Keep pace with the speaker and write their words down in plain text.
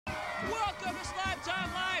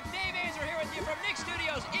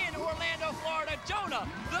Jonah,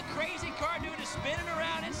 the crazy cartoon, is spinning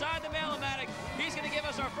around inside the Mail-O-Matic. He's going to give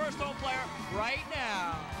us our first home player right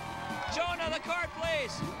now. Jonah, the card,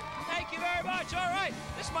 please. Thank you very much. All right,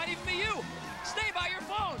 this might even be you. Stay by your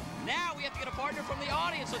phone. Now we have to get a partner from the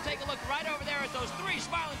audience, so take a look right over there at those 3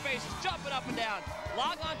 smiling faces jumping up and down.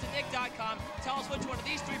 Log on to nick.com. Tell us which one of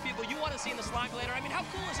these 3 people you want to see in the Slime-U-Lator. I mean, how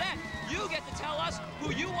cool is that? You get to tell us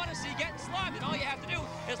who you want to see getting slimed, and all you have to do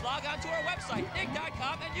is log on to our website,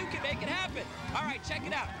 nick.com, and you can make it happen. All right, check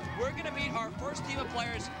it out. We're going to meet our first team of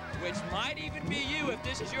players, which might even be you if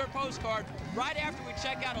this is your postcard, right after we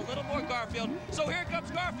check out a little more Garfield. So here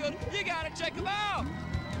comes Garfield. You got to check him out.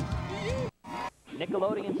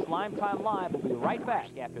 Nickelodeon Slime Time Live will be right back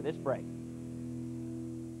after this break.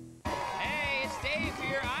 Hey, it's Dave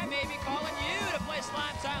here. I may be calling you to play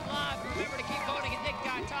Slime Time Live. Remember to keep voting at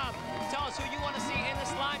nick.com. Tell us who you want to see in the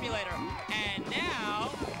Slime-U-Lator. And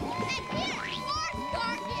now...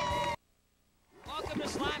 Welcome to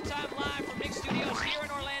Slime Time Live from Nick Studios here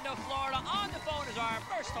in Orlando, Florida. On the phone is our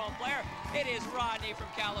first home player. It is Rodney from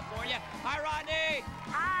California. Hi, Rodney.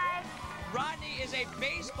 Hi. Rodney is a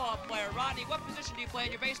baseball player. Rodney, what position do you play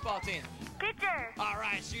in your baseball team? Pitcher. All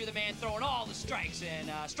right, so you're the man throwing all the strikes and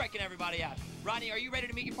striking everybody out. Rodney, are you ready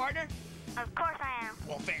to meet your partner? Of course I am.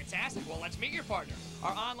 Well, fantastic. Well, let's meet your partner.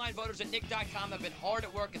 Our online voters at nick.com have been hard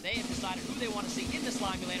at work, and they have decided who they want to see in the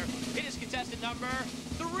Slime-U-Lator. It is contestant number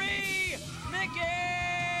 3, Mickey!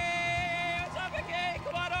 What's up, Mickey?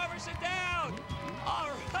 Come on over, sit down. All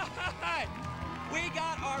right. We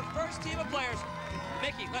got our first team of players.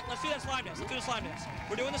 Mickey, let's do that slime dance. Let's do the slime dance.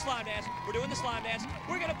 We're doing the slime dance. We're doing the slime dance.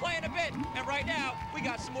 We're going to play in a bit. And right now, we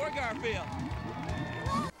got some more Garfield.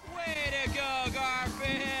 Way to go,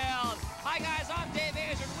 Garfield. Hi, guys. I'm Dave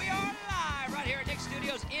Azard. We are live right here at Nick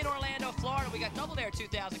Studios in Orlando, Florida. We got Double Dare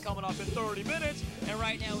 2000 coming off in 30 minutes. And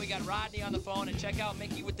right now, we got Rodney on the phone. And check out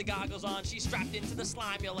Mickey with the goggles on. She's strapped into the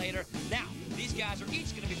Slime-U-Lator. Now, these guys are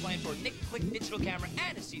each going to be playing for a Nick Click digital camera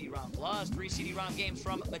and a CD-ROM, plus 3 CD-ROM games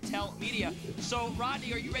from Mattel Media. So,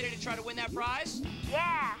 Rodney, are you ready to try to win that prize?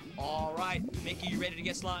 Yeah. All right. Mickey, you ready to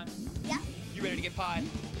get slime? Yep. You ready to get pied?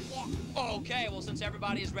 Yeah. Okay, well, since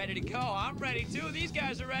everybody is ready to go, I'm ready too. These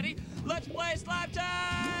guys are ready. Let's play Slime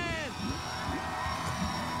Time!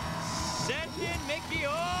 Sending Mickey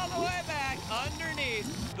all the way back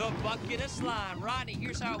underneath the bucket of slime. Rodney,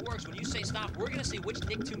 here's how it works. When you say stop, we're going to see which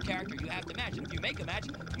Nicktoon character you have to match. And if you make a match,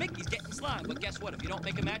 Mickey's getting slime. But guess what? If you don't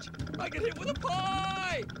make a match, I get hit with a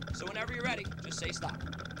pie. So whenever you're ready, just say stop.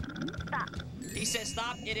 Stop. He says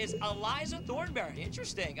stop. It is Eliza Thornberry.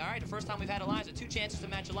 Interesting. All right, the first time we've had Eliza. 2 chances to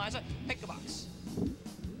match Eliza. Pick a box.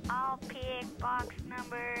 I'll pick box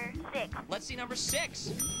number 6. Let's see number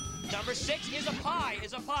 6. Number 6 is a pie,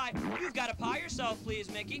 You've got a pie yourself, please,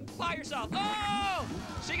 Mickey. Pie yourself. Oh!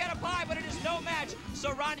 She got a pie, but it is no match.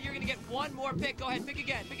 So, Rodney, you're going to get one more pick. Go ahead, pick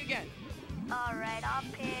again, All right, I'll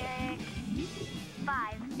pick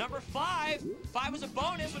 5. Number 5. 5 was a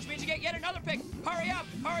bonus, which means you get yet another pick. Hurry up,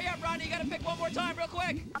 Rodney. You got to pick one more time real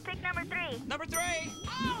quick. I'll pick number 3. Number 3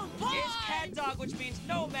 is Cat Dog, which means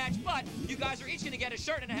no match, but you guys are each going to get a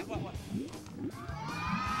shirt and a hat. What?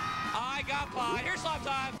 I got pie. Here's Slime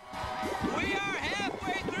Time. We are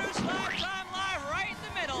halfway through Slime Time Live, right in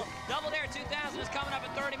the middle. Double Dare 2000 is coming up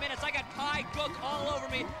in 30 minutes. I got pie gook all over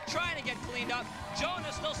me, trying to get cleaned up.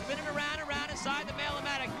 Jonah's still spinning around inside the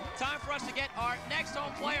Mail-O-Matic. Time for us to get our next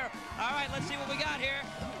home player. All right, let's see what we got here.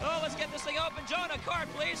 Oh, let's get this thing open. Jonah, card,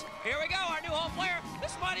 please. Here we go, our new home player.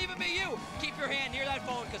 This might even be you. Keep your hand near that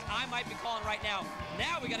phone, because I might be calling right now.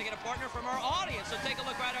 Now we got to get a partner from our audience, so take a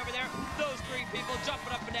look right over there. Those 3 people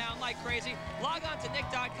jumping up and down like crazy. Log on to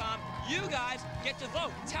nick.com. You guys get to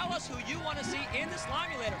vote. Tell us who you want to see in the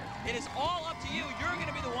Slime-U-Lator. It is all up to you. You're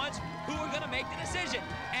going to be the ones who are going to make the decision.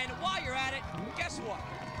 And while you're at it, guess what?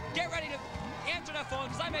 Get ready to answer that phone,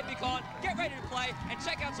 because I may be calling. Get ready to play and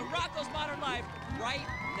check out some Rocco's Modern Life right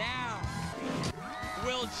now.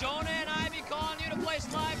 Will Jonah and I be calling you to play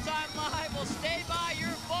Slime Time Live? Well, stay by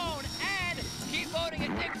your phone and keep voting at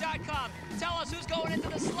nick.com. Tell us who's going into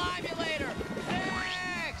the Slime-U-Lator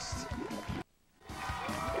next.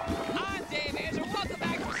 I'm Dave Azard. Welcome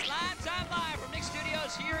back to Slime Time Live from Nick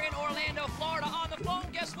Studios here in Orlando, Florida. On the phone,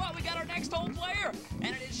 guess what? We got our next home player,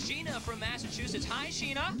 and it is Sheena from Massachusetts. Hi,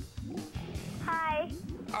 Sheena. Hi.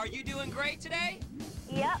 Are you doing great today?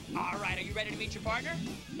 Yep. All right, are you ready to meet your partner?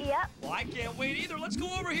 Yep. Well, I can't wait either. Let's go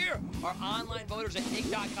over here. Our online voters at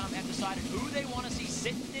nick.com have decided who they want to see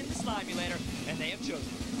sitting in the Slime-U-Lator, and they have chosen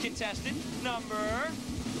contestant number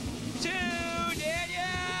 2,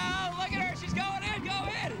 Danielle. Look at her. She's going in. Go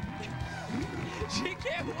in. She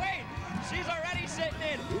can't wait. She's already sitting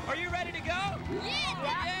in. Are you ready to go?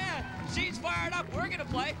 Yeah. She's fired up. We're going to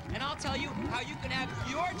play, and I'll tell you how you can have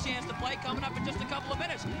your chance to play coming up in just a couple of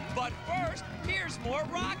minutes. But first, here's more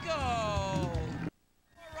Rocco.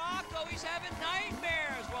 Rocco, he's having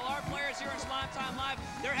nightmares. Well, our players here in Slime Time Live,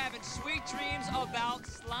 they're having sweet dreams about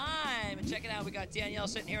slime. And check it out, we got Danielle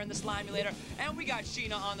sitting here in the Slime-U-Lator, and we got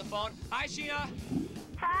Sheena on the phone. Hi, Sheena.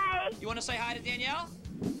 Hi. You want to say hi to Danielle?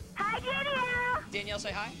 Hi, Danielle. Danielle,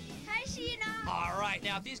 say hi. Hi, Sheena. All right,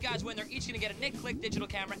 now if these guys win, they're each going to get a Nick Click digital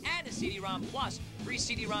camera and a CD-ROM plus 3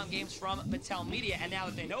 CD-ROM games from Mattel Media. And now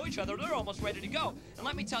that they know each other, they're almost ready to go. And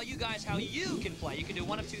let me tell you guys how you can play. You can do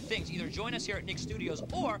one of two things. Either join us here at Nick's Studios,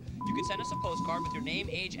 or you can send us a postcard with your name,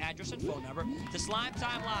 age, address, and phone number to Slime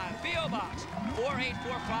Time Live, P.O. Box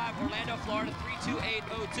 4845, Orlando, Florida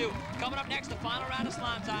 32802. Coming up next, the final round of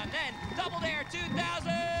Slime Time, then Double Dare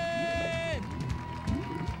 2000!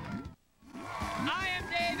 I am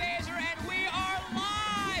Dave Azer, and we are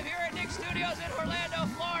live here at Nick's Studios in Orlando,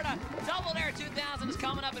 Florida. Double Dare 2000 is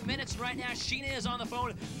coming up in minutes. Right now, Sheena is on the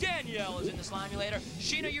phone. Danielle is in the Slime-U-Lator.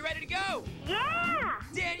 Sheena, you ready to go? Yeah.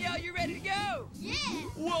 Danielle, you ready to go? Yeah.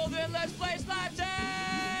 Well, then let's play Slime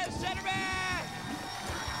Time! Center back!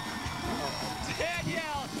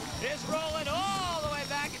 Danielle is rolling all the way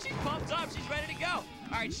back, and she's pumped up. She's ready to go.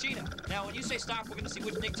 All right, Sheena, now when you say stop, we're going to see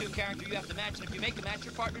which Nicktoon character you have to match, and if you make the match,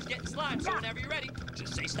 your partner's getting slime. So whenever you're ready,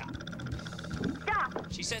 just say stop.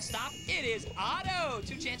 Stop. She said stop. It is Otto.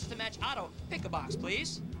 2 chances to match Otto. Pick a box,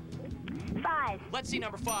 please. 5. Let's see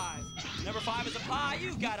number 5. Number 5 is a pie.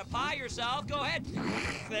 You got a pie yourself. Go ahead.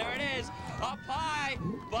 There it is. A pie,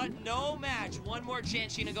 but no match. One more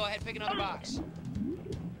chance, Sheena. Go ahead, pick another box.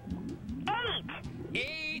 8.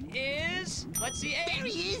 8 is, let's see, 8. There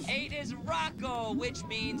he is. 8 is Rocco, which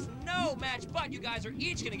means no match, but you guys are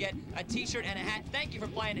each going to get a t-shirt and a hat. Thank you for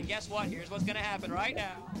playing, and guess what? Here's what's going to happen right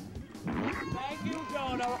now. Thank you,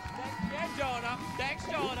 Jonah. Thanks, Jonah. Thanks,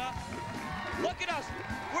 Jonah. Look at us.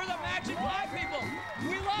 We're the Magic Live people.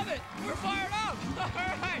 We love it. We're fired up. All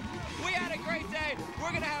right. We had a great day. We're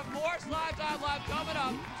going to have more Slime Time Live coming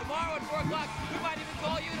up. Tomorrow at 4 o'clock, we might even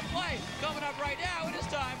call you to play. Coming up right now, it is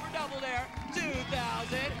time for Double Dare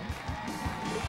 2000.